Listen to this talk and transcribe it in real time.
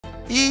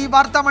ഈ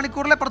വാർത്താ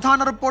മണിക്കൂറിലെ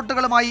പ്രധാന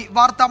റിപ്പോർട്ടുകളുമായി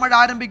വാർത്താ മഴ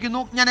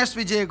ആരംഭിക്കുന്നു. ഞാൻ എസ്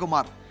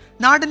വിജയകുമാർ.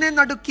 നാടിനെ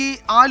നടുക്കി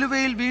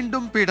ആലുവയിൽ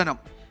വീണ്ടും പീഡനം.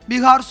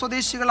 ബീഹാർ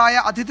സ്വദേശികളായ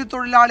അതിഥി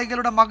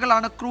തൊഴിലാളികളുടെ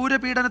മകളാണ്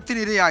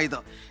ക്രൂരപീഡനത്തിനിരയായത്.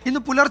 ഇന്ന്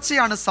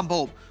പുലർച്ചെയാണ്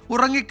സംഭവം.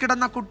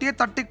 ഉറങ്ങിക്കിടന്ന കുട്ടിയെ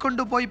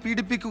തട്ടിക്കൊണ്ടുപോയി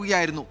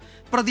പീഡിപ്പിക്കുകയായിരുന്നു.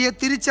 പ്രതിയെ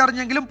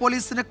തിരിച്ചറിഞ്ഞെങ്കിലും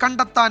പോലീസിന്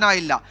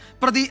കണ്ടെത്താനായില്ല.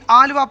 പ്രതി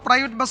ആലുവ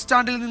പ്രൈവറ്റ് ബസ്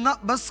സ്റ്റാൻഡിൽ നിന്ന്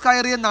ബസ്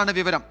കയറിയെന്നാണ്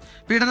വിവരം.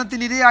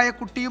 പീഡനത്തിനിരയായ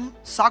കുട്ടിയും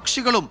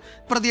സാക്ഷികളും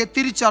പ്രതിയെ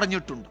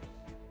തിരിച്ചറിഞ്ഞിട്ടുണ്ട്.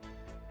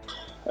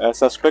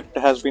 Suspect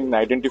has been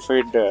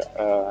identified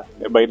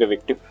by the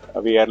victim.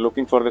 We are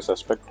looking for the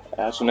suspect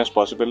as soon as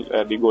possible.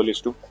 The goal is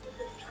to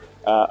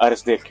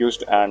arrest the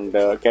accused and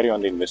carry on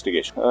the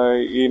investigation.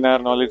 In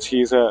our knowledge, he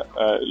is a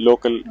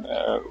local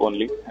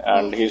only,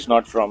 and he is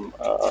not from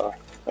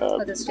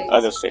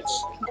other states.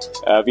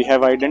 We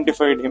have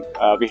identified him.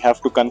 We have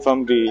to confirm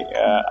the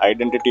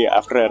identity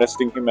after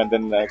arresting him, and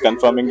then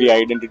confirming the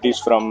identities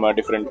from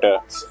different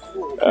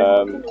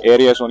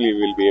areas only we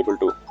will be able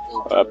to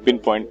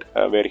pinpoint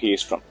where he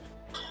is from.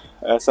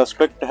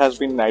 Suspect has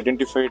been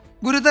identified.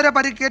 ഗുരുതര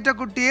പരിക്കേറ്റ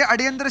കുട്ടിയെ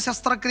അടിയന്തര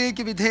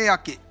ശസ്ത്രക്രിയയ്ക്ക്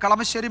വിധേയയാക്കി.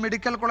 Kalamassery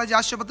medical college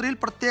ആശുപത്രിയിൽ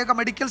പ്രത്യേക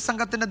medical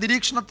സംഘത്തിന്റെ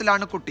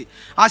നിരീക്ഷണത്തിലാണ് കുട്ടി.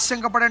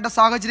 ആശങ്കപ്പെടേണ്ട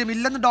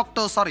സാഹചര്യമില്ലെന്ന്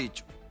ഡോക്ടേഴ്സ്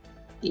അറിയിച്ചു.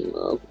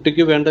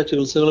 കുട്ടിക്ക് വേണ്ട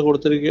ചികിത്സകൾ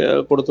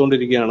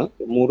കൊടുത്തുകൊണ്ടിരിക്കുകയാണ്.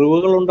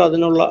 മുറിവുകളുണ്ട്,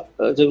 അതിനുള്ള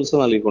ചികിത്സ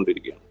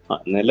നൽകിക്കൊണ്ടിരിക്കുകയാണ്.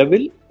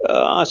 നിലവിൽ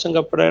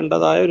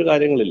ആശങ്കപ്പെടേണ്ടതായ ഒരു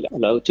കാര്യങ്ങളില്ല.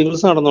 അല്ല,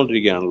 ചികിത്സ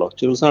നടന്നുകൊണ്ടിരിക്കുകയാണല്ലോ.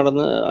 ചികിത്സ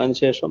നടന്ന്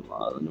അതിനുശേഷം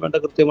അതിന് വേണ്ട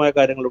കൃത്യമായ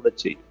കാര്യങ്ങൾ ഇവിടെ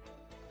ചെയ്യും.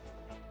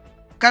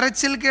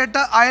 കരച്ചിൽ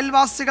കേട്ട്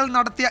അയൽവാസികൾ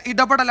നടത്തിയ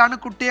ഇടപെടലാണ്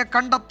കുട്ടിയെ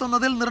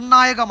കണ്ടെത്തുന്നതിൽ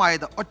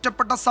നിർണായകമായത്.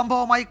 ഒറ്റപ്പെട്ട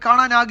സംഭവമായി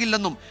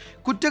കാണാനാകില്ലെന്നും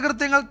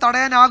കുറ്റകൃത്യങ്ങൾ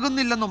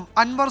തടയാനാകുന്നില്ലെന്നും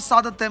അൻവർ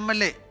സാദത്ത്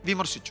MLA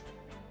വിമർശിച്ചു.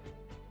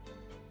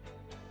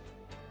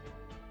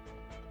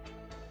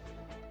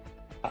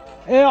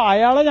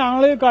 അയാളെ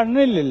ഞങ്ങൾ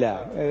കണ്ണില്ല.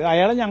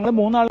 അയാളെ ഞങ്ങൾ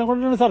മൂന്നാളും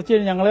കൊണ്ടാണ് സെർച്ച്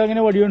ചെയ്യുന്നത്. ഞങ്ങൾ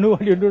അങ്ങനെ വടി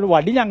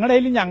ഞങ്ങളുടെ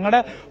കയ്യിൽ ഞങ്ങളുടെ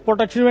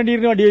പ്രൊട്ടക്ഷന്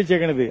വേണ്ടിയിരുന്നു വടി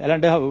വെച്ചേക്കണത്.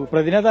 അല്ലാണ്ട്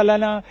പ്രതിനെ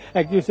തല്ലാൻ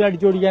അക്യൂസിനെ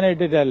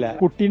അടിച്ചോടിക്കാനായിട്ടല്ല.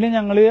 കുട്ടീനെ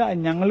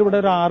ഞങ്ങളിവിടെ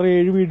ഒരു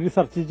 6-7 വീട്ടിൽ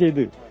സെർച്ച്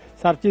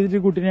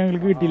ചെയ്തിട്ട് കുട്ടീനെ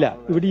ഞങ്ങൾക്ക് കിട്ടിയില്ല.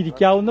 ഇവിടെ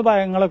ഇരിക്കാവുന്ന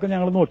ഭാഗങ്ങളൊക്കെ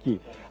ഞങ്ങൾ നോക്കി.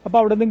 അപ്പൊ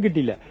അവിടെ ഒന്നും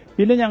കിട്ടിയില്ല.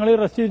 പിന്നെ ഞങ്ങൾ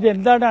റെസ്റ്റ് ചെയ്തിട്ട്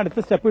എന്താണ് അടുത്ത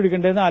സ്റ്റെപ്പ്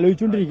എടുക്കേണ്ടതെന്ന്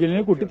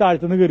ആലോചിച്ചുകൊണ്ടിരിക്കലും കുട്ടി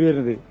താഴ്ത്തുനിന്ന് കയറി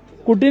വരുന്നത്.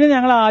 കുട്ടീനെ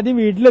ഞങ്ങൾ ആദ്യം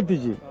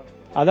വീട്ടിലെത്തിച്ചു.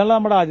 അതാണ്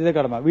നമ്മുടെ ആദ്യത്തെ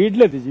കടമ.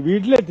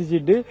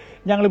 വീട്ടിലെത്തിച്ചിട്ട്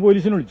ഞങ്ങൾ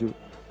പോലീസിനെ വിളിച്ചു.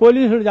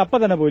 അപ്പൊ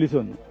തന്നെ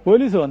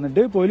പോലീസ്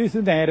വന്നിട്ട് പോലീസ്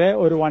നേരെ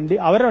ഒരു വണ്ടി,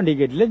 അവരുടെ വണ്ടി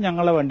കയറ്റില്ല,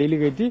 ഞങ്ങളുടെ വണ്ടിയിൽ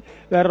കയറ്റി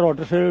വേറെ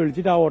ഓട്ടോറിക്ഷയിൽ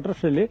വിളിച്ചിട്ട് ആ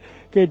ഓട്ടോറിക്ഷയിൽ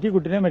കയറ്റി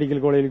കുട്ടിനെ മെഡിക്കൽ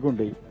കോളേജിൽ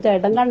കൊണ്ടുപോയി.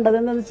 ചേട്ടൻ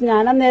കണ്ടതെന്ന് വെച്ചാൽ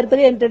ഞാൻ നേരത്തെ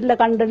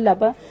കണ്ടിട്ടില്ല.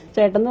 അപ്പൊ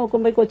ചേട്ടൻ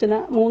നോക്കുമ്പോ കൊച്ചിനെ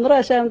 3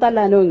 പ്രാവശ്യം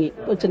തല്ലാനോങ്ങി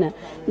കൊച്ചിനെ.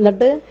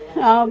 എന്നിട്ട്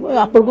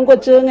അപ്പോഴേക്കും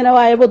കൊച്ച് ഇങ്ങനെ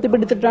വായ പൊത്തി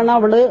പിടിച്ചിട്ടാണ്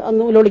അവള്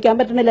ഒന്നും വിളിക്കാൻ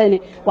പറ്റണില്ല.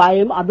 അതിന്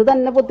വായും അത്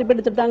തന്നെ പൊത്തി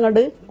പിടിച്ചിട്ട്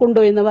അങ്ങോട്ട്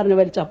കൊണ്ടുപോയി എന്ന് പറഞ്ഞു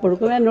വലിച്ചു.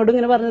 അപ്പോഴേക്കും എന്നോട്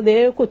ഇങ്ങനെ പറഞ്ഞു, ദേ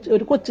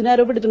ഒരു കൊച്ചിനെ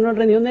ആരോ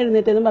പിടിച്ചിട്ടുണ്ടോ, നീ ഒന്ന്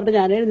എഴുന്നേറ്റെന്ന് പറഞ്ഞു.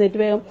 ഞാൻ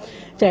എഴുന്നേറ്റ് വേഗം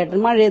ചേട്ടൻ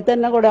മഴയത്ത്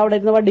തന്നെ അവിടെ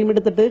ഇരുന്ന് വടിയും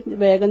എടുത്തിട്ട്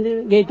വേഗം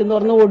ഗേറ്റ്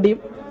തുറന്ന്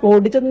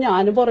ഓടിച്ചെന്ന്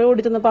ഞാനും പുറകെ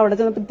ഓടിച്ചെന്നപ്പോ അവിടെ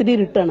ചെന്നപ്പോ ഇത്തിരി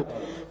ഇരുട്ടാണ്.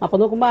 അപ്പൊ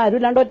നോക്കുമ്പോ ആരും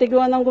ഇല്ലാണ്ട് ഒറ്റയ്ക്ക്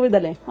പോകാൻ നമുക്ക്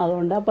ഇതല്ലേ.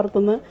 അതുകൊണ്ട്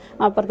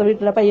അപ്പുറത്തെ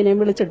വീട്ടിലെ പയ്യനെയും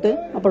വിളിച്ചിട്ട്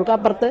അപ്പോഴേക്കും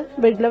അപ്പുറത്തെ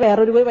വീട്ടിലെ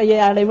വേറൊരു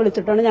ആളെയും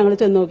വിളിച്ചിട്ടാണ് ഞങ്ങൾ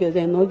ചെന്ന്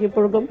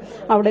നോക്കിയപ്പോഴേക്കും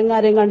അവിടെയും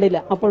ആരെയും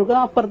കണ്ടില്ല. അപ്പോഴേക്കും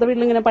അപ്പുറത്തെ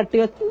വീട്ടിൽ ഇങ്ങനെ പട്ടി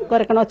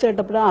കുരക്കണ വെച്ച്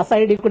കേട്ടപ്പോഴും ആ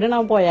സൈഡിൽ കൂടെയാണ്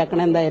അവൻ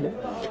പോയേക്കണം എന്തായാലും.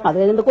 അത്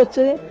കഴിഞ്ഞിട്ട്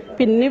കൊച്ച്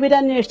പിന്നെ ഇവര്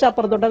അന്വേഷിച്ച്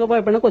അപ്പുറത്തോട്ടൊക്കെ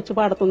പോയപ്പോഴാണ് കൊച്ചു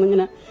പാടത്തുനിന്ന്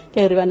ഇങ്ങനെ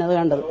കയറി വന്നത്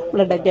കണ്ടത്,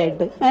 ബ്ലഡൊക്കെ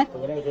ആയിട്ട്.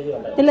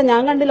 ഇല്ല,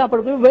 ഞാൻ കണ്ടില്ല.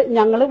 അപ്പോഴേക്കും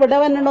ഞങ്ങൾ ഇവിടെ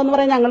വന്നിട്ടുണ്ടോന്ന്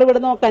പറയാൻ ഞങ്ങൾ ഇവിടെ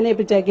നോക്കാൻ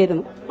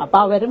ഏൽപ്പിച്ചേക്കായിരുന്നു. അപ്പൊ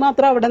അവര്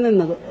മാത്രം അവിടെ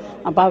നിന്നത്.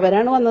 അപ്പൊ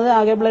അവരാണ് വന്നത്,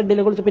 ആകെ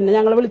ബ്ലഡിൽ കുളിച്ച്. പിന്നെ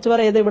ഞങ്ങൾ വിളിച്ചു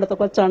പറയുന്നത് ഇവിടുത്തെ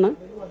കൊച്ചാണ്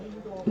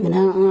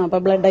ഇങ്ങനെ. അപ്പൊ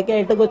ബ്ലഡൊക്കെ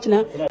ആയിട്ട്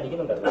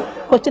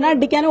കൊച്ചിനെ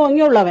അടിക്കാൻ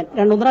ഓങ്ങിയുള്ളൂ. അവൻ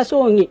 2-3 പ്രാവശ്യം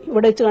ഓങ്ങി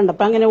ഇവിടെ വെച്ച്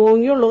കണ്ടപ്പോ. അങ്ങനെ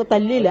ഓങ്ങിയുള്ളൂ,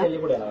 തല്ലിയില്ല.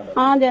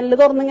 ജനല്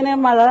തുറന്നിങ്ങനെ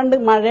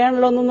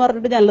മഴയാണല്ലോ എന്ന്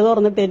പറഞ്ഞിട്ട് ജനല്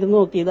തുറന്നിട്ടായിരുന്നു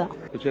നോക്കിയതാ.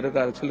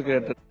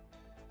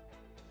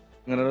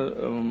 ഇങ്ങനെ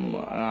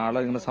ആളെ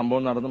ഇങ്ങനെ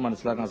സംഭവം നടന്ന്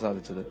മനസ്സിലാക്കാൻ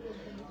സാധിച്ചത്.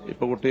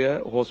 ഇപ്പൊ കുട്ടിയെ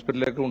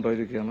ഹോസ്പിറ്റലിലേക്ക്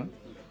കൊണ്ടുപോയിരിക്കുകയാണ്.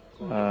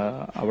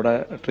 അവിടെ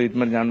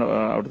ട്രീറ്റ്മെന്റ്, ഞാൻ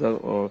അവിടുത്തെ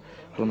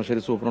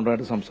കളമശ്ശേരി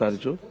സൂപ്രണ്ടായിട്ട്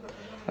സംസാരിച്ചു.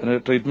 അതിന്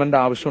ട്രീറ്റ്മെന്റ്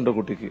ആവശ്യമുണ്ട്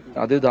കുട്ടിക്ക്.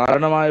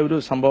 അതിദാരുണമായ ഒരു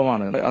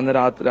സംഭവമാണ്. അന്ന്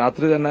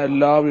രാത്രി തന്നെ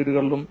എല്ലാ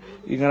വീടുകളിലും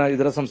ഇങ്ങനെ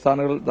ഇതര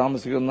സംസ്ഥാനങ്ങൾ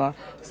താമസിക്കുന്ന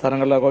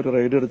സ്ഥലങ്ങളിലൊക്കെ ഒരു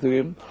റെയ്ഡ്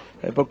എടുത്തുകയും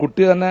ഇപ്പൊ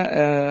കുട്ടി തന്നെ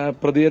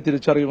പ്രതിയെ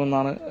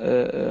തിരിച്ചറിയുമെന്നാണ്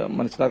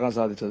മനസ്സിലാക്കാൻ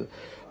സാധിച്ചത്.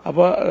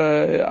 അപ്പോൾ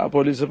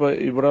പോലീസ് ഇപ്പോൾ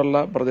ഇവിടെയുള്ള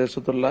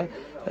പ്രദേശത്തുള്ള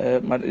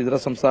ഇതര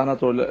സംസ്ഥാന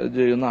തൊഴിൽ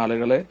ചെയ്യുന്ന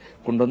ആളുകളെ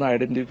കൊണ്ടുവന്ന്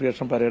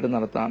ഐഡന്റിഫിക്കേഷൻ പരേഡ്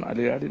നടത്താൻ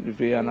അല്ലെങ്കിൽ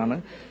ഐഡന്റിഫൈ ചെയ്യാനാണ്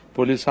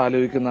പോലീസ്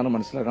ആലോചിക്കുന്നതാണ്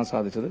മനസ്സിലാക്കാൻ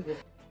സാധിച്ചത്.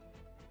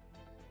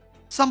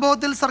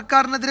 സംഭവത്തിൽ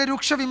സർക്കാരിനെതിരെ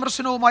രൂക്ഷ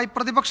വിമർശനവുമായി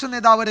പ്രതിപക്ഷ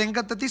നേതാവ്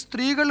രംഗത്തെത്തി.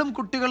 സ്ത്രീകളും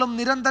കുട്ടികളും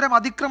നിരന്തരം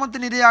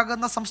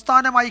അതിക്രമത്തിനിരയാകുന്ന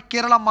സംസ്ഥാനമായി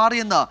കേരളം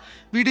മാറിയെന്ന്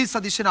VD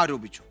സതീശൻ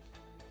ആരോപിച്ചു.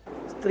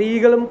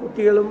 സ്ത്രീകളും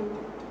കുട്ടികളും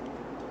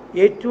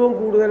ഏറ്റവും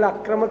കൂടുതൽ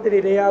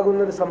അക്രമത്തിനിരയാകുന്ന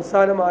ഒരു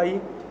സംസ്ഥാനമായി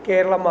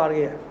കേരളം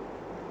മാറുകയാണ്.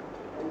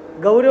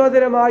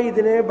 ഗൗരവതരമായി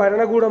ഇതിനെ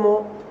ഭരണകൂടമോ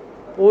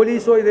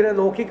പോലീസോ ഇതിനെ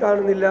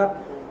നോക്കിക്കാണുന്നില്ല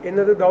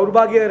എന്നത്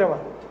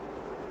ദൗർഭാഗ്യകരമാണ്.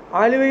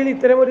 ആലുവയിൽ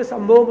ഇത്തരമൊരു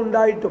സംഭവം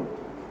ഉണ്ടായിട്ടും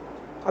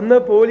അന്ന്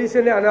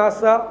പോലീസിൻ്റെ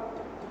അനാസ്ഥ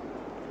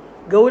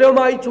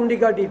ഗൗരവമായി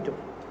ചൂണ്ടിക്കാട്ടിയിട്ടും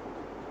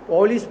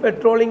പോലീസ്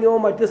പെട്രോളിങ്ങോ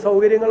മറ്റ്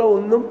സൗകര്യങ്ങളോ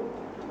ഒന്നും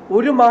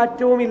ഒരു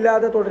മാറ്റവും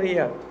ഇല്ലാതെ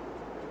തുടരുകയാണ്.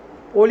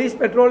 പോലീസ്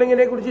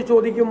പെട്രോളിങ്ങിനെ കുറിച്ച്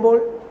ചോദിക്കുമ്പോൾ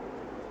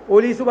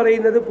പോലീസ്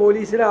പറയുന്നത്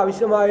പോലീസിന്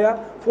ആവശ്യമായ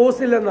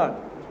ഫോഴ്സ് ഇല്ലെന്നാണ്.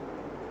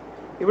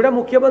 ഇവിടെ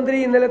മുഖ്യമന്ത്രി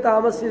ഇന്നലെ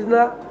താമസിച്ചിരുന്ന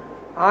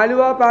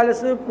ആലുവ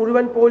പാലസ്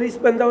മുഴുവൻ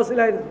പോലീസ്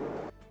ബന്ദോബസ്തിലായിരുന്നു.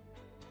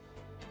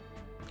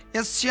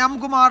 എസ്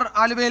ശ്യാംകുമാർ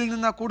ആലുവയിൽ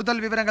നിന്ന് കൂടുതൽ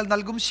വിവരങ്ങൾ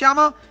നൽകും. ശ്യാമ,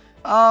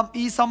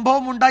 ഈ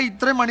സംഭവം ഉണ്ടായി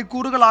ഇത്രയും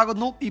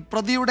മണിക്കൂറുകളാകുന്നു. ഈ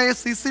പ്രതിയുടെ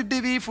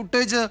CCTV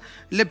ഫുട്ടേജ്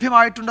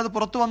ലഭ്യമായിട്ടുണ്ട്, അത്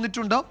പുറത്തു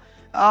വന്നിട്ടുണ്ട്.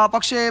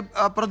 പക്ഷേ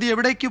പ്രതി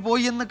എവിടേക്ക്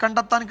പോയി എന്ന്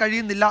കണ്ടെത്താൻ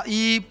കഴിയുന്നില്ല.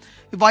 ഈ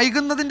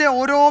വൈകുന്നതിൻ്റെ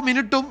ഓരോ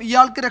മിനിറ്റും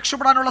ഇയാൾക്ക്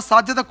രക്ഷപ്പെടാനുള്ള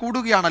സാധ്യത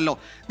കൂടുകയാണല്ലോ.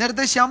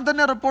 നേരത്തെ ശ്യാം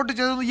തന്നെ റിപ്പോർട്ട്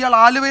ചെയ്തത് ഇയാൾ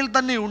ആലുവയിൽ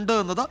തന്നെ ഉണ്ട്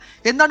എന്നത്.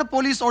 എന്താണ്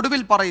പോലീസ്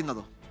ഒടുവിൽ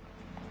പറയുന്നത്?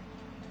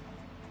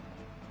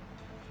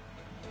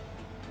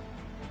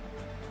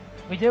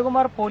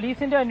 വിജയകുമാർ,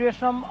 പോലീസിന്റെ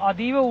അന്വേഷണം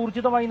അതീവ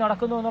ഊർജിതമായി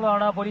നടക്കുന്നു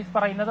എന്നുള്ളതാണ് പോലീസ്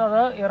പറയുന്നത്.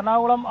 അത്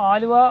എറണാകുളം,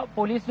 ആലുവ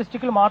പോലീസ്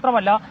ഡിസ്ട്രിക്റ്റിൽ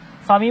മാത്രമല്ല,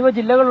 സമീപ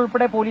ജില്ലകൾ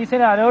ഉൾപ്പെടെ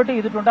പോലീസിനെ അലേർട്ട്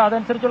ചെയ്തിട്ടുണ്ട്.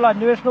 അതനുസരിച്ചുള്ള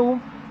അന്വേഷണവും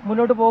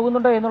മുന്നോട്ട്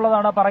പോകുന്നുണ്ട്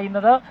എന്നുള്ളതാണ്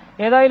പറയുന്നത്.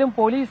 ഏതായാലും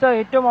പോലീസ്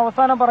ഏറ്റവും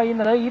അവസാനം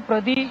പറയുന്നത് ഈ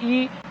പ്രതി ഈ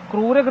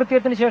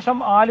ക്രൂരകൃത്യത്തിന് ശേഷം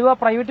ആലുവ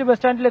പ്രൈവറ്റ് ബസ്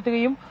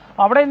സ്റ്റാൻഡിലെത്തുകയും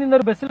അവിടെ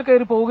നിന്നൊരു ബസ്സിൽ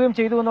കയറി പോവുകയും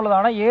ചെയ്തു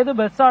എന്നുള്ളതാണ്. ഏത്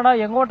ബസ്സാണ്,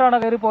 എങ്ങോട്ടാണ്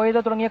കയറി പോയത്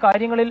തുടങ്ങിയ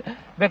കാര്യങ്ങളിൽ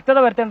വ്യക്തത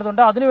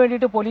വരുത്തേണ്ടതുണ്ട്.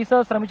 അതിനുവേണ്ടിയിട്ട് പോലീസ്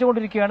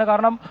ശ്രമിച്ചുകൊണ്ടിരിക്കുകയാണ്.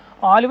 കാരണം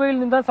ആലുവയിൽ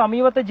നിന്ന്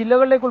സമീപത്തെ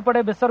ജില്ലകളിലേക്ക്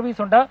ഉൾപ്പെടെ ബസ്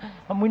സർവീസ് ഉണ്ട്.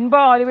 മുൻപ്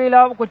ആലുവയിൽ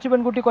ആ കൊച്ചു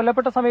പെൺകുട്ടി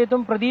കൊല്ലപ്പെട്ട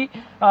സമയത്തും പ്രതി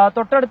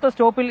തൊട്ടടുത്ത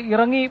സ്റ്റോപ്പിൽ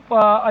ഇറങ്ങി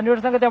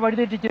അന്വേഷണ സംഘത്തെ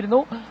വഴിതെറ്റിച്ചിരുന്നു.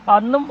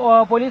 അന്നും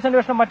പോലീസ്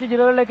അന്വേഷണം മറ്റ്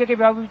ജില്ലകളിലേക്കൊക്കെ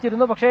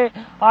വ്യാപിച്ചിരുന്നു. പക്ഷേ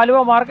ആലുവ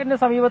മാർക്കറ്റിന്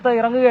സമീപത്ത്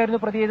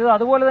ഇറങ്ങുകയായിരുന്നു പ്രതി ചെയ്തത്.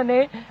 അതുപോലെ തന്നെ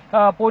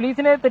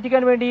പോലീസിനെ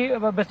തെറ്റിക്കാൻ വേണ്ടി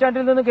ബസ്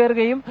സ്റ്റാൻഡിൽ നിന്ന്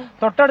കയറുകയും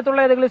തൊട്ടടുത്തുള്ള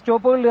ഏതെങ്കിലും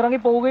സ്റ്റോപ്പുകളിൽ ഇറങ്ങി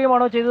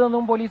പോവുകയുമാണോ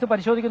ചെയ്തതെന്നും പോലീസ്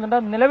പരിശോധിക്കുന്നുണ്ട്.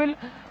 നിലവിൽ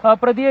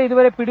പ്രതിയെ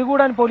ഇതുവരെ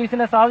പിടികൂടാൻ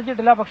പോലീസിന്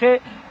സാധിച്ചിട്ടില്ല. പക്ഷേ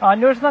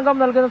അന്വേഷണ സംഘം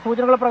നൽകുന്ന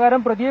സൂചനകൾ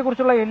പ്രകാരം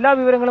പ്രതിയെക്കുറിച്ചുള്ള എല്ലാ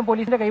വിവരങ്ങളും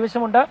പോലീസിന്റെ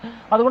കൈവശമുണ്ട്.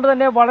 അതുകൊണ്ട്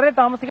തന്നെ വളരെ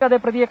താമസിക്കാതെ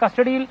പ്രതിയെ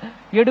കസ്റ്റഡിയിൽ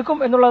എടുക്കും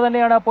എന്നുള്ളത്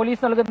തന്നെയാണ്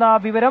പോലീസ് നൽകുന്ന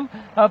വിവരം.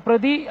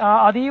 പ്രതി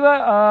അതീവ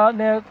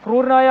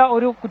ക്രൂരനായ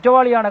ഒരു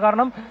കുറ്റവാളിയാണ്.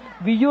 കാരണം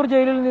വിയ്യൂർ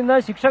ജയിലിൽ നിന്ന്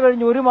ശിക്ഷ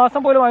കഴിഞ്ഞ് 1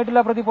 മാസം പോലും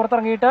ആയിട്ടില്ല പ്രതി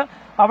പുറത്തിറങ്ങിയിട്ട്.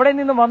 അവിടെ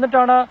നിന്ന്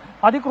വന്നിട്ടാണ്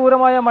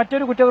അതിക്രൂരമായ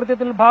മറ്റൊരു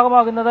കുറ്റകൃത്യത്തിൽ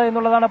ഭാഗമാകുന്നത്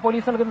എന്നുള്ളതാണ്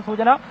പോലീസ് നൽകുന്ന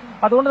സൂചന.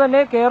 അതുകൊണ്ട്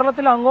തന്നെ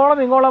കേരളത്തിൽ അങ്ങോളം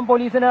ഇങ്ങോളം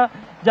പോലീസിന്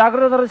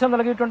ജാഗ്രത നിർദ്ദേശം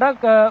നൽകിയിട്ടുണ്ട്.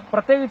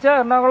 പ്രത്യേകിച്ച്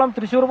എറണാകുളം,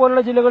 തൃശൂർ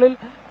പോലുള്ള ജില്ലകളിൽ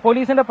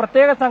പോലീസിന്റെ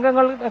പ്രത്യേക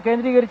സംഘങ്ങൾ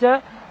കേന്ദ്രീകരിച്ച്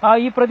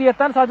ഈ പ്രതി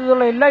എത്താൻ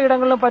സാധ്യതയുള്ള എല്ലാ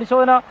ഇടങ്ങളിലും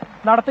പരിശോധന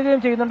നടത്തുകയും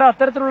ചെയ്യുന്നുണ്ട്.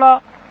 അത്തരത്തിലുള്ള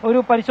ഒരു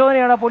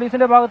പരിശോധനയാണ്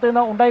പോലീസിന്റെ ഭാഗത്ത്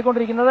നിന്ന്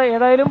ഉണ്ടായിക്കൊണ്ടിരിക്കുന്നത്.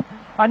 ഏതായാലും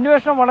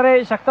അന്വേഷണം വളരെ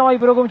ശക്തമായി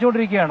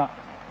പുരോഗമിച്ചുകൊണ്ടിരിക്കുകയാണ്.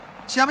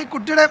 ശ്യാമി,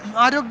 കുട്ടിയുടെ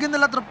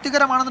ആരോഗ്യനില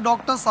തൃപ്തികരമാണെന്ന്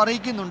ഡോക്ടേഴ്സ്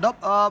അറിയിക്കുന്നുണ്ട്.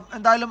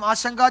 എന്തായാലും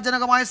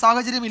ആശങ്കാജനകമായ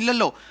സാഹചര്യം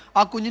ഇല്ലല്ലോ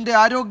ആ കുഞ്ഞിന്റെ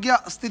ആരോഗ്യ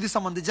സ്ഥിതി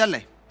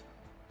സംബന്ധിച്ചല്ലേ?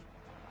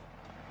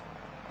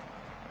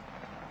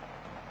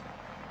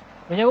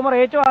 വിജയകുമാർ,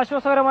 ഏറ്റവും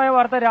ആശ്വാസകരമായ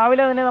വാർത്ത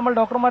രാവിലെ തന്നെ നമ്മൾ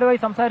ഡോക്ടർമാരുമായി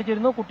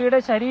സംസാരിച്ചിരുന്നു. കുട്ടിയുടെ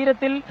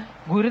ശരീരത്തിൽ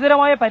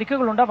ഗുരുതരമായ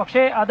പരിക്കുകളുണ്ട്.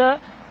 പക്ഷേ അത്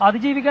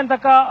അതിജീവിക്കാൻ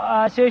തക്ക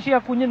ശേഷി ആ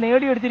കുഞ്ഞ്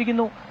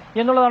നേടിയെടുത്തിരിക്കുന്നു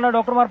എന്നുള്ളതാണ്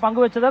ഡോക്ടർമാർ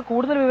പങ്കുവച്ചത്.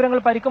 കൂടുതൽ വിവരങ്ങൾ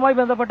പരിക്കുമായി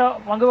ബന്ധപ്പെട്ട്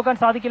പങ്കുവെക്കാൻ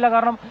സാധിക്കില്ല.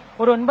 കാരണം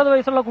ഒരു 9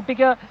 വയസ്സുള്ള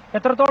കുട്ടിക്ക്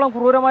എത്രത്തോളം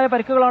ക്രൂരമായ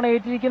പരിക്കുകളാണ്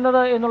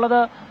ഏറ്റിരിക്കുന്നത് എന്നുള്ളത്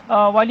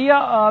വലിയ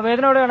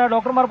വേദനയോടെയാണ്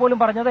ഡോക്ടർമാർ പോലും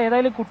പറഞ്ഞത്.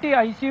 ഏതായാലും കുട്ടി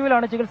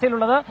ICUവിലാണ്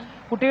ചികിത്സയിലുള്ളത്.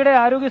 കുട്ടിയുടെ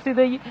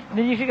ആരോഗ്യസ്ഥിതി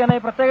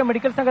നിരീക്ഷിക്കാനായി പ്രത്യേക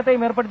മെഡിക്കൽ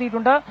സംഘത്തെയും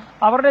ഏർപ്പെടുത്തിയിട്ടുണ്ട്.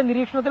 അവരുടെ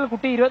നിരീക്ഷണത്തിൽ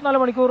കുട്ടി 24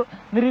 മണിക്കൂർ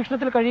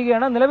നിരീക്ഷണത്തിൽ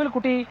കഴിയുകയാണ്. നിലവിൽ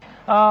കുട്ടി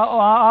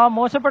ആ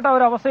മോശപ്പെട്ട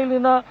ഒരു അവസ്ഥയിൽ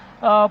നിന്ന്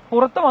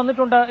പുറത്തു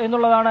വന്നിട്ടുണ്ട്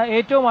എന്നുള്ളതാണ്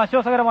ഏറ്റവും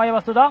ആശ്വാസകരമായ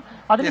വസ്തുത.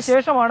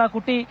 അതിനുശേഷമാണ്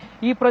കുട്ടി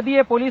ഈ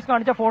പ്രതിയെ പോലീസ്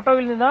കാണിച്ച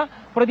ഫോട്ടോയിൽ നിന്ന്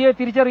പ്രതിയെ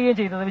തിരിച്ചറിയുകയും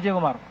ചെയ്തത്.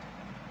 വിജയകുമാർ,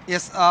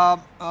 യെസ്,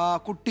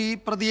 കുട്ടി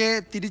പ്രതിയെ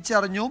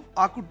തിരിച്ചറിഞ്ഞു.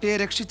 ആ കുട്ടിയെ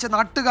രക്ഷിച്ച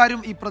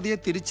നാട്ടുകാരും ഈ പ്രതിയെ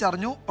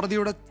തിരിച്ചറിഞ്ഞു.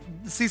 പ്രതിയുടെ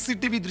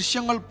CCTV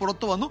ദൃശ്യങ്ങൾ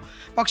പുറത്തു വന്നു.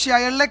 പക്ഷേ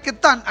അയാളിലേക്ക്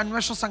എത്താൻ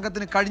അന്വേഷണ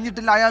സംഘത്തിന്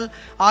കഴിഞ്ഞിട്ടില്ല. അയാൾ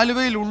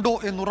ആലുവയിൽ ഉണ്ടോ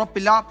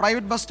എന്നുറപ്പില്ല.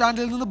 പ്രൈവറ്റ് ബസ്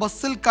സ്റ്റാൻഡിൽ നിന്ന്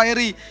ബസ്സിൽ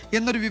കയറി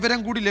എന്നൊരു വിവരം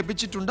കൂടി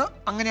ലഭിച്ചിട്ടുണ്ട്.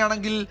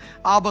 അങ്ങനെയാണെങ്കിൽ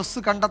ആ ബസ്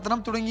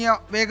കണ്ടെത്തണം തുടങ്ങിയ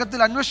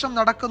വേഗത്തിൽ അന്വേഷണം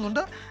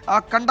നടക്കുന്നുണ്ട്.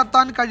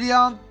 കണ്ടെത്താൻ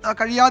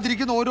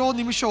കഴിയാതിരിക്കുന്ന ഓരോ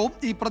നിമിഷവും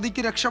ഈ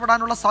പ്രതിക്ക്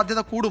രക്ഷപ്പെടാനുള്ള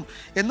സാധ്യത കൂടും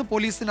എന്ന്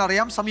പോലീസിന്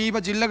അറിയാം. സമീപ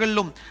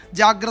ജില്ലകളിലും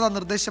ജാഗ്രതാ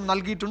നിർദ്ദേശം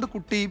നൽകിയിട്ടുണ്ട്.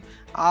 കുട്ടി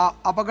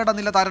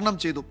അപകടനില തരണം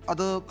ചെയ്തു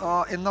അത്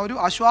എന്ന ഒരു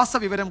ആശ്വാസ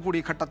വിവരം കൂടി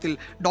ഘട്ടത്തിൽ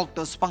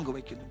ഡോക്ടേഴ്സ്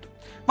പങ്കുവയ്ക്കുന്നുണ്ട്.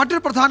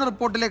 മറ്റൊരു പ്രധാന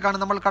റിപ്പോർട്ടിലേക്കാണ്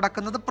നമ്മൾ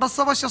കടക്കുന്നത്.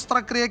 പ്രസവ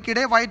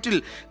ശസ്ത്രക്രിയക്കിടെ വയറ്റിൽ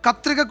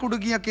കത്രിക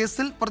കുടുങ്ങിയ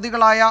കേസിൽ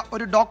പ്രതികളായ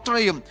ഒരു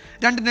ഡോക്ടറെയും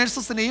 2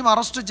 നഴ്സസിനെയും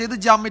അറസ്റ്റ് ചെയ്ത്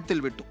ജാമ്യത്തിൽ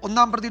വിട്ടു.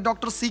 1-ാം പ്രതി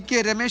ഡോക്ടർ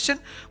CK രമേശൻ,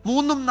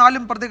 3ഉം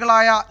 4ഉം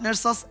പ്രതികളായ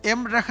nurses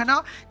M Rahana,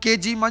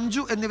 KG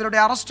Manju എന്നിവരുടെ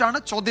അറസ്റ്റാണ്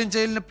ചോദ്യം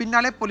ചെയ്യലിന്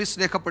പിന്നാലെ പോലീസ്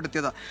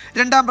രേഖപ്പെടുത്തിയത്.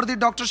 2-ാം പ്രതി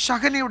ഡോക്ടർ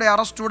ഷഹനയുടെ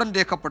അറസ്റ്റ് ഉടൻ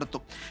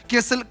രേഖപ്പെടുത്തും.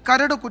 കേസിൽ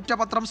കരട്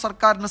കുറ്റപത്രം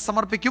സർക്കാരിന്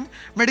സമർപ്പിക്കും.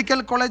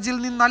 മെഡിക്കൽ കോളേജിൽ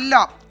നിന്നല്ല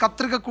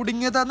കത്രിക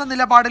കുടുങ്ങിയത് എന്ന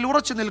നിലപാടിൽ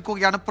ഉറച്ചു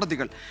നിൽക്കുകയാണ്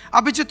പ്രതികൾ.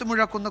 അഭിജിത്ത്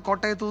മുഴക്കുന്ന്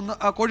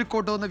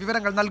കോഴിക്കോട്ട് നിന്ന്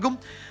വിവരങ്ങൾ നൽകും.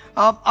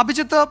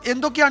 അഭിജിത്ത്,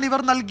 എന്തൊക്കെയാണ്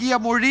ഇവർ നൽകിയ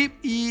മൊഴി?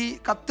 ഈ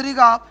കത്രിക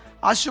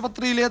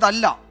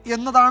ആശുപത്രിയിലേതല്ല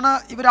എന്നതാണ്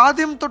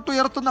ഇവരാദ്യം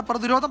തൊട്ടുയർത്തുന്ന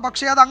പ്രതിരോധം.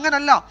 പക്ഷേ അത്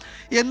അങ്ങനല്ല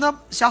എന്ന്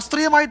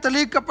ശാസ്ത്രീയമായി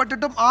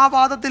തെളിയിക്കപ്പെട്ടിട്ടും ആ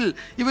വാദത്തിൽ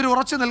ഇവർ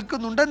ഉറച്ചു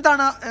നിൽക്കുന്നുണ്ട്.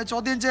 എന്താണ്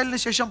ചോദ്യം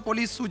ചെയ്യലിന് ശേഷം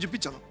പോലീസ്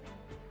സൂചിപ്പിച്ചത്?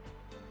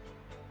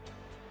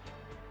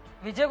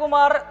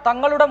 വിജയകുമാർ,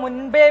 തങ്ങളുടെ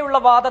മുൻപേയുള്ള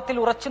വാദത്തിൽ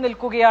ഉറച്ചു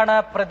നിൽക്കുകയാണ്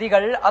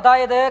പ്രതികൾ.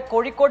 അതായത്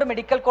കോഴിക്കോട്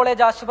മെഡിക്കൽ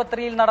കോളേജ്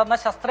ആശുപത്രിയിൽ നടന്ന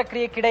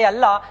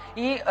ശസ്ത്രക്രിയക്കിടെയല്ല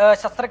ഈ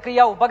ശസ്ത്രക്രിയ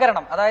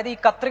ഉപകരണം, അതായത് ഈ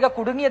കത്രിക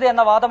കുടുങ്ങിയത്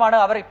എന്ന വാദമാണ്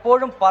അവർ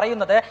ഇപ്പോഴും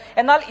പറയുന്നത്.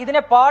 എന്നാൽ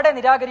ഇതിനെ പാടെ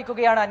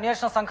നിരാകരിക്കുകയാണ്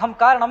അന്വേഷണ സംഘം.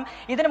 കാരണം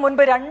ഇതിനു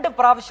മുൻപ് 2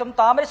 പ്രാവശ്യം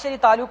താമരശ്ശേരി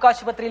താലൂക്ക്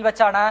ആശുപത്രിയിൽ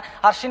വെച്ചാണ്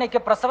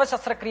ഹർഷിനയ്ക്ക് പ്രസവ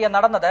ശസ്ത്രക്രിയ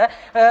നടന്നത്.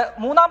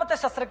 3ാമത്തെ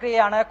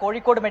ശസ്ത്രക്രിയയാണ്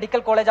കോഴിക്കോട്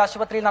മെഡിക്കൽ കോളേജ്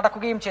ആശുപത്രിയിൽ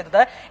നടക്കുകയും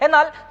ചെയ്തത്.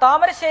 എന്നാൽ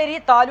താമരശ്ശേരി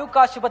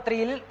താലൂക്ക്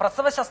ആശുപത്രിയിൽ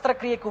പ്രസവ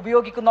ശസ്ത്രക്രിയക്ക്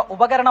ഉപയോഗിക്കുന്ന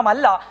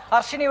ഉപകരണമല്ല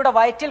ഹർഷിനയുടെ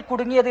വയറ്റിൽ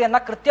കുടുങ്ങിയത് എന്ന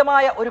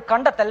കൃത്യമായ ഒരു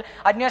കണ്ടെത്തൽ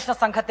അന്വേഷണ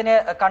സംഘത്തിന്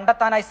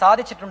കണ്ടെത്താനായി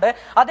സാധിച്ചിട്ടുണ്ട്.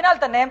 അതിനാൽ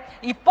തന്നെ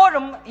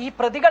ഇപ്പോഴും ഈ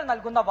പ്രതികൾ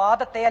നൽകുന്ന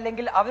വാദത്തെ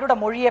അല്ലെങ്കിൽ അവരുടെ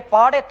മൊഴിയെ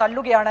പാടെ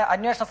തള്ളുകയാണ്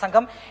അന്വേഷണ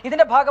സംഘം.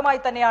 ഇതിന്റെ ഭാഗമായി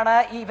തന്നെയാണ്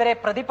ഇവരെ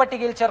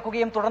പ്രതിപട്ടികയിൽ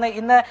ചേർക്കുകയും തുടർന്ന്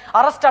ഇന്ന്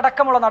അറസ്റ്റ്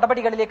അടക്കമുള്ള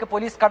നടപടികളിലേക്ക്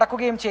പോലീസ്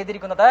കടക്കുകയും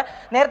ചെയ്തിരിക്കുന്നത്.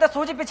 നേരത്തെ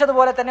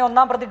സൂചിപ്പിച്ചതുപോലെ തന്നെ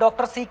 1ാം പ്രതി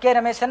ഡോക്ടർ CK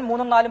രമേശൻ,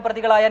 3ഉം 4ഉം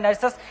പ്രതികളായ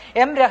nurses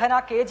M Rahana,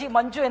 KG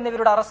Manju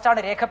എന്നിവരുടെ അറസ്റ്റാണ്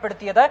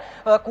രേഖപ്പെടുത്തിയത്.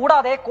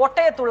 കൂടാതെ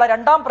കോട്ടയത്തുള്ള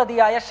 2ാം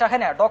പ്രതിയായ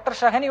ഷഹന, ഡോക്ടർ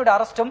ഷഹനയുടെ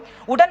അറസ്റ്റും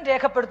ഉടൻ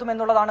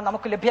രേഖപ്പെടുത്തുമെന്നുള്ളതാണ്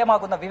നമുക്ക്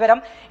ലഭ്യമാകുന്ന വിവരം.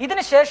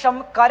 ഇതിനുശേഷം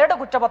കരട്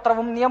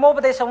കുറ്റപത്രവും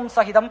നിയമോപദേശവും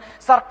സഹിതം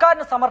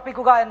സർക്കാരിന്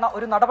സമർപ്പിക്കുക എന്ന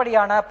ഒരു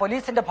നടപടിയാണ്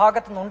പോലീസിന്റെ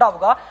ഭാഗത്തു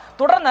നിന്നുണ്ടാവുക.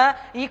 തുടർന്ന്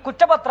ഈ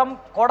കുറ്റപത്രം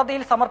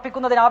കോടതിയിൽ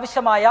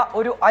സമർപ്പിക്കുന്നതിനാവശ്യമായ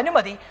ഒരു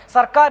അനുമതി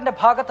സർക്കാരിന്റെ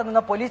ഭാഗത്തു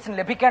നിന്ന് പോലീസിന്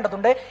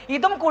ലഭിക്കേണ്ടതുണ്ട്.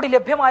 ഇതും കൂടി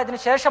ലഭ്യമായതിനു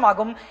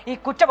ശേഷമാകും ഈ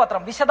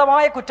കുറ്റപത്രം,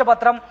 വിശദമായ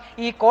കുറ്റപത്രം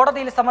ഈ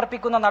കോടതിയിൽ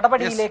സമർപ്പിക്കുന്ന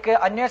നടപടിയിലേക്ക്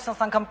അന്വേഷണ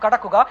സംഘം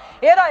കടക്കുക.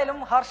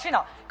 ഏതായാലും ഹർഷിന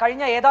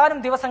കഴിഞ്ഞ ഏതാനും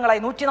ദിവസങ്ങളായി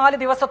 104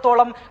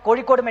 ദിവസത്തോളം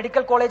കോഴിക്കോട്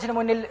മെഡിക്കൽ കോളേജിന്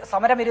മുന്നിൽ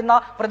സമരമിരുന്ന,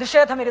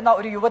 പ്രതിഷേധമിരുന്ന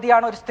ഒരു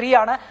യുവതിയാണ്, ഒരു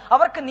സ്ത്രീയാണ്.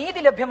 അവർക്ക്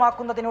നീതി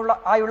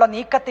ലഭ്യമാക്കുന്നതിനുള്ള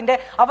നീക്കത്തിന്റെ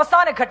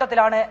അവസാന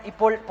ഘട്ടത്തിലാണ്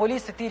ഇപ്പോൾ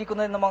പോലീസ്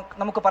എത്തിയിരിക്കുന്നതെന്ന്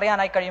നമുക്ക്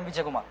പറയാനായി കഴിയും.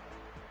 വിജയകുമാർ,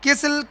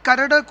 കേസിൽ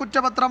കരട്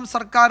കുറ്റപത്രം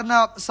സർക്കാരിന്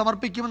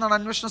സമർപ്പിക്കുമെന്നാണ്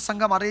അന്വേഷണ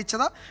സംഘം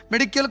അറിയിച്ചത്.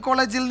 മെഡിക്കൽ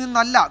കോളേജിൽ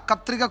നിന്നല്ല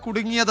കത്രിക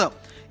കുടുങ്ങിയത്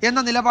എന്ന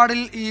നിലപാടിൽ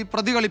ഈ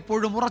പ്രതികൾ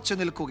ഇപ്പോഴും ഉറച്ചു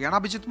നിൽക്കുകയാണ്.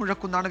 അഭിജിത്ത്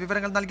മുഴക്കുന്നാണ്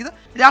വിവരങ്ങൾ നൽകിയത്.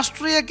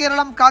 രാഷ്ട്രീയ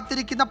കേരളം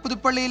കാത്തിരിക്കുന്ന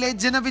പുതുപ്പള്ളിയിലെ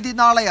ജനവിധി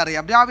നാളെ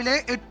അറിയാം. രാവിലെ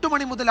 8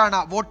 മണി മുതലാണ്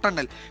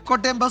വോട്ടെണ്ണൽ.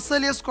 കോട്ടയം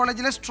ബസേലിയസ്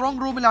കോളേജിലെ സ്ട്രോങ്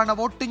റൂമിലാണ്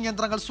വോട്ടിംഗ്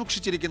യന്ത്രങ്ങൾ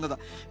സൂക്ഷിച്ചിരിക്കുന്നത്.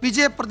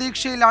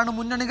 വിജയപ്രതീക്ഷയിലാണ്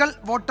മുന്നണികൾ.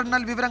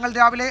 വോട്ടെണ്ണൽ വിവരങ്ങൾ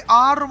രാവിലെ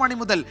 6 മണി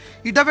മുതൽ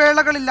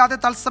ഇടവേളകളില്ലാതെ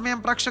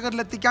തത്സമയം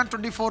പ്രേക്ഷകരിലെത്തിക്കാൻ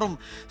 24ഉം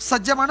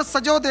സജ്ജമാണ്.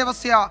 സജോ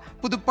ദേവസ്യ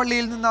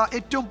പുതുപ്പള്ളിയിൽ നിന്ന്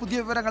ഏറ്റവും പുതിയ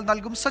വിവരങ്ങൾ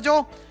നൽകും. സജോ,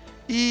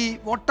 ഈ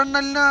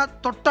വോട്ടെണ്ണലിന്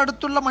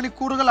തൊട്ടടുത്തുള്ള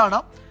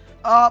മണിക്കൂറുകളാണ്.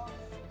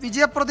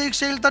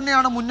 വിജയപ്രതീക്ഷയിൽ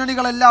തന്നെയാണ്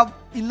മുന്നണികളെല്ലാം.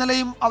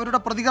 ഇന്നലെയും അവരുടെ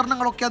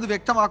പ്രതികരണങ്ങളൊക്കെ അത്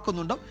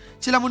വ്യക്തമാക്കുന്നുണ്ട്.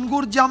 ചില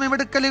മുൻകൂർ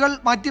ജാമ്യമെടുക്കലുകൾ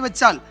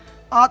മാറ്റിവെച്ചാൽ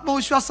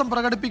ആത്മവിശ്വാസം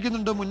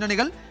പ്രകടിപ്പിക്കുന്നുണ്ട്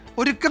മുന്നണികൾ.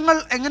 ഒരുക്കങ്ങൾ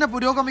എങ്ങനെ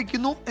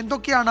പുരോഗമിക്കുന്നു?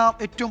 എന്തൊക്കെയാണ്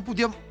ഏറ്റവും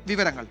പുതിയ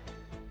വിവരങ്ങൾ?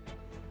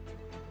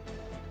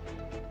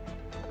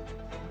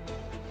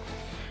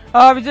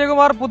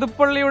 വിജയകുമാർ,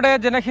 പുതുപ്പള്ളിയുടെ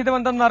ജനഹിതം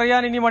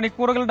എന്തെന്നറിയാൻ ഇനി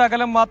മണിക്കൂറുകളുടെ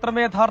അകലം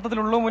മാത്രമേ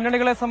യഥാർത്ഥത്തിലുള്ളൂ.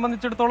 മുന്നണികളെ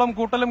സംബന്ധിച്ചിടത്തോളം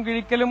കൂട്ടലും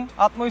കിഴിക്കലും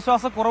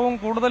ആത്മവിശ്വാസക്കുറവും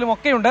കൂടുതലും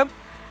ഒക്കെയുണ്ട്.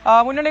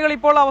 മുന്നണികൾ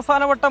ഇപ്പോൾ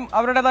അവസാനവട്ടം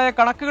അവരുടേതായ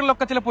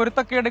കണക്കുകളിലൊക്കെ ചില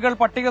പൊരുത്തക്കേടുകൾ,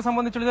 പട്ടിക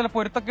സംബന്ധിച്ചുള്ള ചില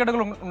പൊരുത്തക്കേടുകൾ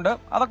ഉണ്ട്.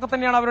 അതൊക്കെ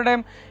തന്നെയാണ് അവരുടെ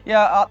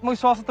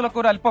ആത്മവിശ്വാസത്തിലൊക്കെ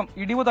ഒരു അല്പം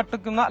ഇടിവ്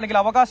തട്ടുക്കുന്ന അല്ലെങ്കിൽ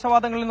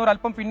അവകാശവാദങ്ങളിൽ നിന്ന് ഒരു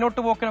അല്പം പിന്നോട്ട്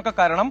പോക്കിനൊക്കെ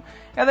കാരണം.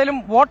 ഏതായാലും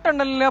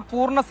വോട്ടെണ്ണലിന്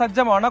പൂർണ്ണ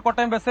സജ്ജമാണ്.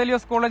 കോട്ടയം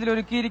ബസേലിയസ് കോളേജിൽ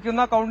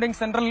ഒരുക്കിയിരിക്കുന്ന കൌണ്ടിംഗ്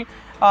സെന്ററിൽ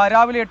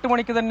രാവിലെ 8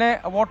 മണിക്ക് തന്നെ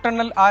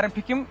വോട്ടെണ്ണൽ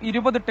ആരംഭിക്കും.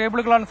 20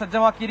 ടേബിളുകളാണ്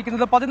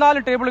സജ്ജമാക്കിയിരിക്കുന്നത്.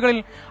 14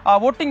 ടേബിളുകളിൽ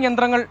വോട്ടിംഗ്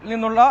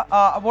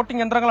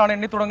യന്ത്രങ്ങളാണ്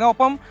എണ്ണി തുടങ്ങുക.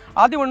 ഒപ്പം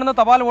ആദ്യം എണ്ണുന്ന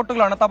തപാൽ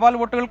വോട്ടുകളാണ്. തപാൽ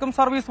വോട്ടുകൾക്കും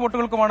സർവീസ്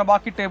വോട്ടുകൾക്കുമാണ്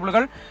ബാക്കി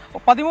ടേബിളുകൾ.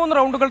 13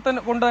 റൗണ്ടുകൾ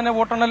കൊണ്ട് തന്നെ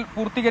വോട്ടെണ്ണൽ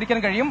പൂർത്തീകരിക്കാൻ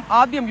കഴിയും.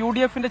 ആദ്യം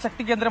UDFന്റെ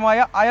ശക്തി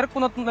കേന്ദ്രമായ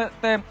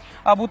അയർക്കുന്നത്തെ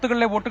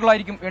ബൂത്തുകളിലെ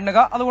വോട്ടുകളായിരിക്കും എണ്ണുക.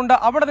 അതുകൊണ്ട്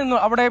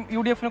അവിടെ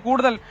UDFന്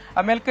കൂടുതൽ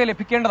മേൽക്കൈ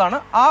ലഭിക്കേണ്ടതാണ്.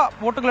 ആ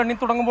വോട്ടുകൾ എണ്ണി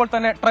തുടങ്ങുമ്പോൾ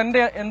തന്നെ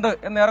ട്രെൻഡ് എന്ത്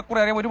എന്ന്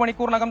ഏറെക്കുറെ അറിയാം. 1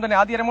 മണിക്കൂറിനകം തന്നെ,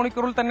 ആദ്യ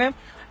അരമണിക്കൂറിൽ തന്നെ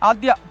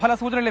ആദ്യ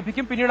ഫലസൂചന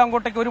ലഭിക്കും. പിന്നീട്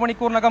അങ്ങോട്ടേക്ക് 1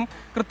 മണിക്കൂറിനകം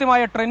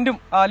കൃത്യമായ ട്രെൻഡും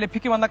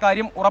ലഭിക്കുമെന്ന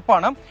കാര്യം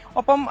ഉറപ്പാണ്.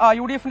 ഒപ്പം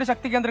UDFന്റെ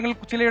ശക്തി കേന്ദ്രങ്ങളിൽ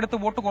ചിലയിടത്ത്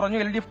വോട്ട് കുറഞ്ഞു,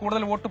 LDF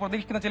കൂടുതൽ വോട്ട്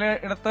പ്രതീക്ഷിക്കുന്ന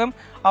ചിലയിടത്ത്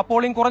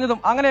പോളിംഗ് കുറഞ്ഞതും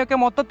അങ്ങനെയൊക്കെ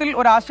മൊത്തത്തിൽ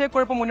ഒരു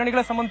ആശയക്കുഴപ്പം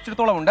മുന്നണികളെ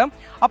സംബന്ധിച്ചിടത്തോളം ഉണ്ട്.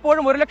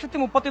 അപ്പോഴും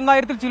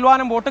 1,31,000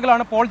 ചില്വാനം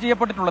വോട്ടുകളാണ് പോൾ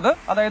ചെയ്യപ്പെട്ടിട്ടുള്ളത്.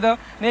 അതായത്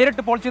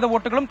നേരിട്ട് പോൾ ചെയ്ത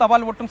വോട്ടുകളും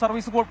തപാൽ വോട്ടും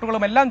സർവീസ്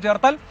വോട്ടുകളും എല്ലാം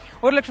ചേർത്താൽ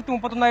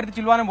 1,31,000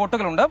 ചില്വാനം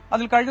വോട്ടുകളുണ്ട്.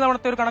 അതിൽ കഴിഞ്ഞ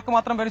തവണത്തെ ഒരു കണക്ക്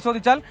മാത്രം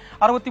പരിശോധിച്ചാൽ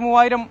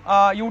 63,000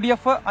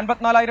 UDF,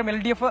 54,000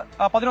 LDF,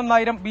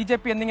 11,000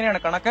 BJP എന്നിങ്ങനെയാണ്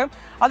കണക്ക്.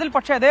 അതിൽ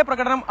പക്ഷേ അതേ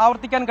പ്രകടനം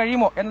ആവർത്തിക്കാൻ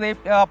കഴിയുമോ എന്നത്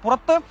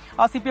പുറത്ത്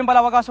CPM പല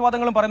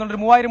അവകാശവാദങ്ങളും പറയുന്നുണ്ട്.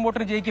 3,000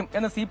 വോട്ടിന് ജയിക്കും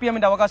എന്ന്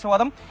CPMന്റെ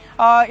അവകാശവാദം.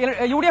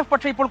 UDF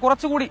പക്ഷേ ഇപ്പോൾ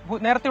കുറച്ചുകൂടി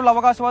നേരത്തെയുള്ള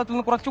അവകാശവാദത്തിൽ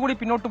നിന്ന് കുറച്ചുകൂടി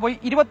പിന്നോട്ട് പോയി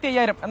 25,000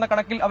 എന്ന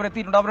കണക്കിൽ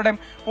അവരെത്തിയിട്ടുണ്ട്. അവരുടെ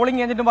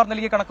പോളിംഗ് ഏജന്റുമാർ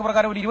നൽകിയ കണക്ക്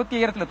പ്രകാരം ഒരു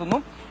 25,000-ലെത്തുന്നു.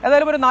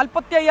 ഏതായാലും ഒരു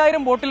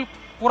 45,000 വോട്ടിൽ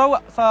കുറവ്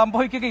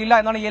സംഭവിക്കുകയില്ല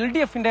എന്നാണ്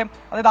LDFന്റെ,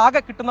 അതായത് ആകെ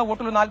കിട്ടുന്ന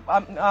വോട്ടിൽ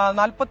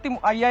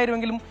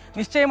 45,000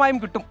 നിശ്ചയമായും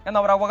കിട്ടും എന്ന്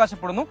അവർ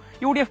അവകാശപ്പെടുന്നു.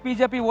 UDF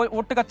BJP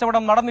വോട്ട്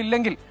കച്ചവടം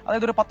നടന്നില്ലെങ്കിൽ,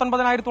 അതായത് ഒരു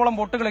 19,000-ഓളം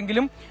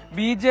വോട്ടുകളെങ്കിലും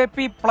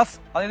BJP പ്ലസ്,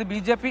 അതായത്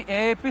BJP,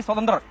 AAP,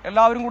 സ്വതന്ത്രർ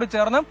എല്ലാവരും കൂടി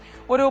ചേർന്ന്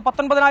ഒരു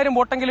 19,000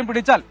 വോട്ടെങ്കിലും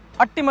പിടിച്ചാൽ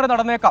അട്ടിമറി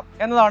നടന്നേക്കാം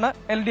എന്നതാണ്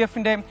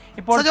LDFന്റെ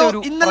ഇപ്പോഴത്തെ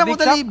ഒരു ഇന്നലെ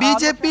മുതൽ ഈ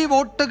BJP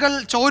വോട്ടുകൾ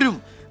ചോരും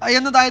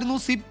എന്നതായിരുന്നു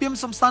CPM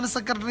സംസ്ഥാന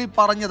സെക്രട്ടറി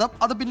പറഞ്ഞത്.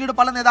 അത് പിന്നീട്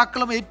പല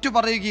നേതാക്കളും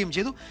ഏറ്റുപറയുകയും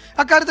ചെയ്തു.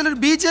 അക്കാര്യത്തിൽ ഒരു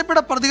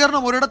BJPയുടെ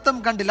പ്രതികരണം ഒരിടത്തും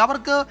കണ്ടില്ല.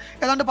 അവർക്ക്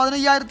ഏതാണ്ട്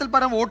 15,000-ൽ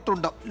പരം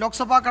വോട്ടുണ്ട്.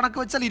 ലോക്സഭാ കണക്ക്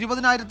വെച്ചാൽ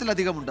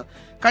 20,000-ലധികമുണ്ട്.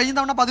 കഴിഞ്ഞ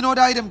തവണ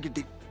 11,000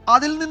 കിട്ടി.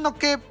 അതിൽ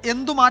നിന്നൊക്കെ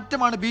എന്തു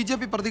മാറ്റമാണ്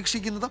BJP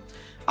പ്രതീക്ഷിക്കുന്നത്?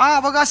 ആ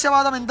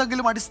അവകാശവാദം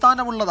എന്തെങ്കിലും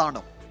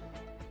അടിസ്ഥാനമുള്ളതാണോ?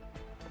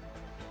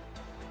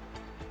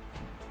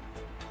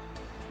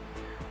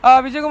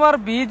 വിജയകുമാർ,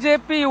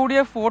 BJP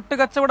UDF വോട്ട്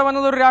കച്ചവടം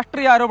എന്നതൊരു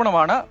രാഷ്ട്രീയ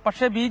ആരോപണമാണ്.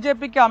 പക്ഷേ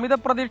BJPക്ക് അമിത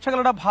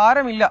പ്രതീക്ഷകളുടെ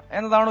ഭാരമില്ല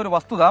എന്നതാണ് ഒരു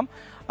വസ്തുത.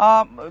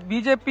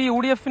 BJP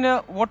UDFന്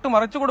വോട്ട്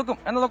മറിച്ചു കൊടുക്കും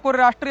എന്നതൊക്കെ ഒരു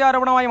രാഷ്ട്രീയ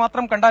ആരോപണമായി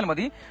മാത്രം കണ്ടാൽ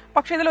മതി.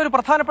 പക്ഷേ ഇതിലൊരു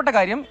പ്രധാനപ്പെട്ട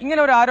കാര്യം,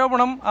 ഇങ്ങനെ ഒരു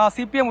ആരോപണം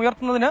CPM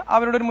ഉയർത്തുന്നതിന്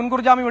അവരുടെ ഒരു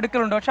മുൻകൂർ ജാമ്യം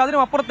എടുക്കലുണ്ട്. പക്ഷെ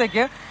അതിനും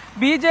അപ്പുറത്തേക്ക്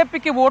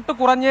BJPക്ക് വോട്ട്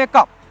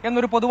കുറഞ്ഞേക്കാം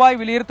എന്നൊരു പൊതുവായ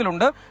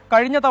വിലയിരുത്തലുണ്ട്.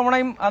 കഴിഞ്ഞ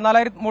തവണയും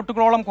 4,000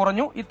 വോട്ടുകളോളം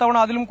കുറഞ്ഞു. ഇത്തവണ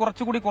അതിലും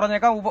കുറച്ചുകൂടി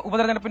കുറഞ്ഞേക്കാം.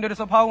 ഉപതെരഞ്ഞെടുപ്പിന്റെ ഒരു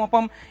സ്വഭാവം,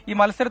 ഒപ്പം ഈ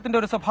മത്സരത്തിന്റെ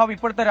ഒരു സ്വഭാവം,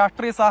 ഇപ്പോഴത്തെ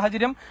രാഷ്ട്രീയ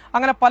സാഹചര്യം,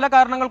 അങ്ങനെ പല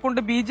കാരണങ്ങൾ കൊണ്ട്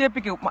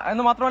BJPക്ക്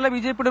എന്ന് മാത്രമല്ല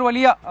BJPയുടെ ഒരു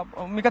വലിയ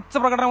മികച്ച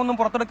പ്രകടനമൊന്നും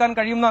പുറത്തെടുക്കാൻ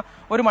കഴിയുന്ന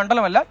ഒരു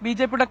മണ്ഡലമല്ല.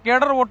 BJPയുടെ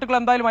കേഡർ വോട്ടുകൾ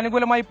എന്തായാലും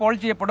അനുകൂലമായി പോൾ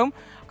ചെയ്യപ്പെടും.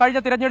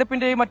 കഴിഞ്ഞ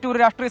തിരഞ്ഞെടുപ്പിന്റെയും മറ്റൊരു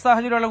രാഷ്ട്രീയ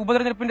സാഹചര്യമുള്ള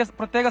ഉപതെരഞ്ഞെടുപ്പിന്റെ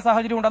പ്രത്യേക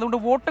സാഹചര്യമുണ്ട്. അതുകൊണ്ട്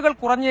വോട്ടുകൾ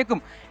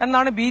കുറഞ്ഞേക്കും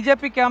എന്നാണ്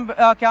BJP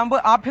ക്യാമ്പ്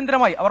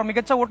ആഭ്യന്തരമായി അവർ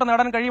മികച്ച വോട്ട്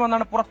നേടാൻ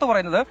കഴിയുമെന്നാണ് പുറത്തു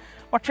പറയുന്നത്.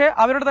 പക്ഷേ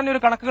അവരുടെ തന്നെ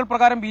ഒരു കണക്കുകൾ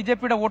പ്രകാരം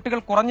BJPയുടെ വോട്ടുകൾ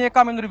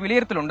കുറഞ്ഞേക്കാം എന്നൊരു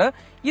വിലയിരുത്തലുണ്ട്.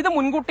 ഇത്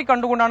മുൻകൂട്ടി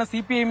കണ്ടുകൊണ്ടാണ്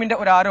CPMന്റെ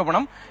ഒരു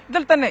ആരോപണം.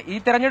 ഇതിൽ തന്നെ ഈ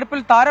തെരഞ്ഞെടുപ്പിൽ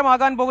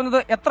താരമാകാൻ പോകുന്നത്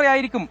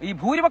എത്രയായിരിക്കും, ഈ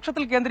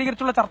ഭൂരിപക്ഷത്തിൽ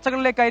കേന്ദ്രീകരിച്ചുള്ള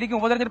ചർച്ചകളിലേക്കായിരിക്കും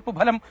ഉപതെരഞ്ഞെടുപ്പ്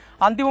ഫലം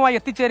അന്തിമമായി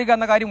എത്തിച്ചേരുക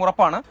എന്ന കാര്യം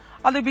ഉറപ്പാണ്.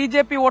 അത്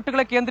BJP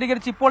വോട്ടുകളെ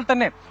കേന്ദ്രീകരിച്ച് ഇപ്പോൾ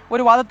തന്നെ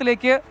ഒരു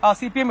വാദത്തിലേക്ക്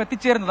CPM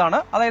എത്തിച്ചേരുന്നതാണ്.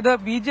 അതായത്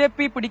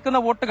BJP പിടിക്കുന്ന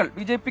വോട്ടുകൾ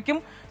BJPക്കും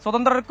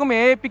സ്വതന്ത്രർക്കും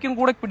AAPക്കും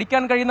കൂടെ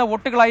പിടിക്കാൻ കഴിയുന്ന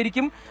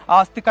വോട്ടുകളായിരിക്കും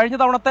കഴിഞ്ഞ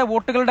തവണത്തെ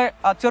വോട്ടുകളുടെ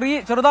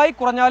ചെറുതായി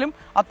കുറഞ്ഞാലും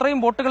അത്രയും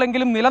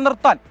വോട്ടുകളെങ്കിലും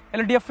നിലനിർത്താൻ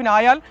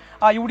LDFനായാൽ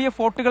UDF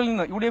വോട്ടുകളിൽ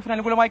നിന്ന് UDFന്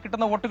അനുകൂലമായി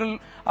കിട്ടുന്ന വോട്ടുകൾ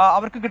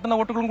അവർക്ക് കിട്ടുന്ന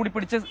വോട്ടുകളും കൂടി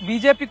പിടിച്ച്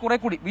BJP കുറെ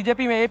കൂടി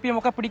BJPയും AAPയും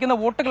ഒക്കെ പിടിക്കുന്ന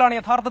വോട്ടുകളാണ്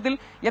യഥാർത്ഥത്തിൽ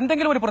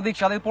എന്തെങ്കിലും ഒരു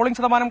പ്രതീക്ഷ. അതായത് പോളിംഗ്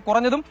ശതമാനം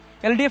കുറഞ്ഞതും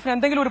LDFന്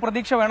എന്തെങ്കിലും ഒരു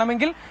പ്രതീക്ഷ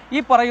വേണമെങ്കിൽ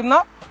ഈ പറയുന്ന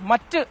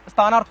മറ്റ്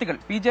സ്ഥാനാർത്ഥികൾ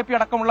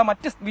BJPയുടെ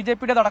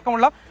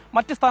അടക്കമുള്ള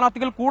മറ്റ്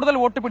സ്ഥാനാർത്ഥികൾ കൂടുതൽ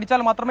വോട്ട്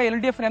പിടിച്ചാൽ മാത്രമേ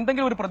LDFന്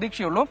എന്തെങ്കിലും ഒരു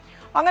പ്രതീക്ഷയുള്ളൂ.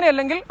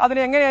 അങ്ങനെയല്ലെങ്കിൽ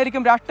അതിനെ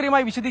എങ്ങനെയായിരിക്കും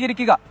രാഷ്ട്രീയമായി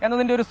വിശദീകരിക്കുക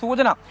എന്നതിന്റെ ഒരു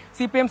സൂചന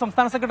CPM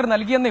സംസ്ഥാന സെക്രട്ടറി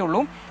നൽകിയെന്നേ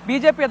ഉള്ളൂ.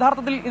 BJP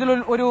യഥാർത്ഥത്തിൽ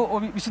ഇതിലൊരു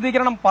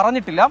വിശദീകരണം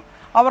പറഞ്ഞിട്ടില്ല.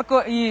 അവർക്ക്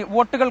ഈ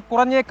വോട്ടുകൾ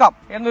കുറഞ്ഞേക്കാം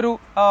എന്നൊരു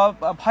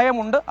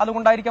ഭയമുണ്ട്.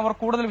 അതുകൊണ്ടായിരിക്കും അവർ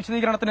കൂടുതൽ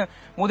വിശദീകരണത്തിന്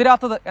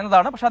മുതിരാത്തത്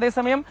എന്നതാണ്. പക്ഷെ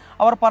അതേസമയം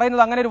അവർ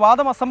പറയുന്നത് അങ്ങനെ ഒരു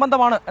വാദം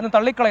അസംബന്ധമാണ് എന്ന്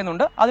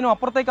തള്ളിക്കളയുന്നുണ്ട്. അതിനും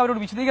അപ്പുറത്തേക്ക്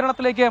അവരുടെ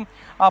വിശദീകരണത്തിലേക്ക്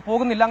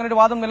പോകുന്നില്ല. അങ്ങനെ ഒരു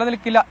വാദം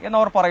നിലനിൽക്കില്ല എന്ന്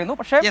അവർ പറയുന്നു.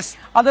 പക്ഷേ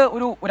അത്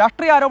ഒരു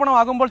രാഷ്ട്രീയ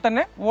ആരോപണമാകുമ്പോൾ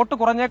തന്നെ വോട്ട്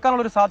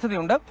കുറഞ്ഞേക്കാനുള്ള ഒരു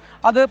സാധ്യതയുണ്ട്.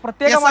 അത്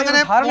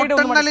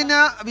പ്രത്യേകമായി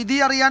വിധി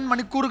അറിയാൻ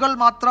മണിക്കൂറുകൾ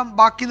മാത്രം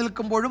ബാക്കി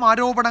നിൽക്കുമ്പോഴും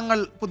ആരോപണങ്ങൾ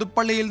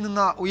പുതുപ്പള്ളിയിൽ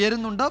നിന്ന്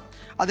ഉയരുന്നുണ്ട്.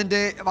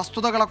 അതിന്റെ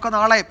വസ്തുതകളൊക്കെ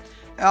നാളെ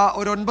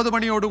ഒരു 9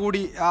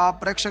 മണിയോടുകൂടി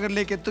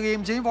പ്രേക്ഷകരിലേക്ക്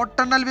എത്തുകയും ചെയ്യും.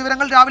 വോട്ടെണ്ണൽ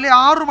വിവരങ്ങൾ രാവിലെ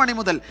 6 മണി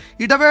മുതൽ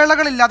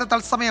ഇടവേളകളില്ലാതെ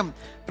തത്സമയം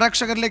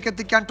പ്രേക്ഷകരിലേക്ക്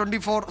എത്തിക്കാൻ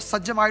 24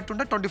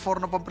 സജ്ജമായിട്ടുണ്ട്.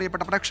 24-നൊപ്പം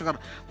പ്രിയപ്പെട്ട പ്രേക്ഷകർ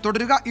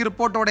തുടരുക. ഈ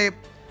റിപ്പോർട്ടോടെ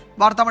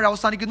വാർത്താമഴ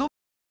അവസാനിക്കുന്നു.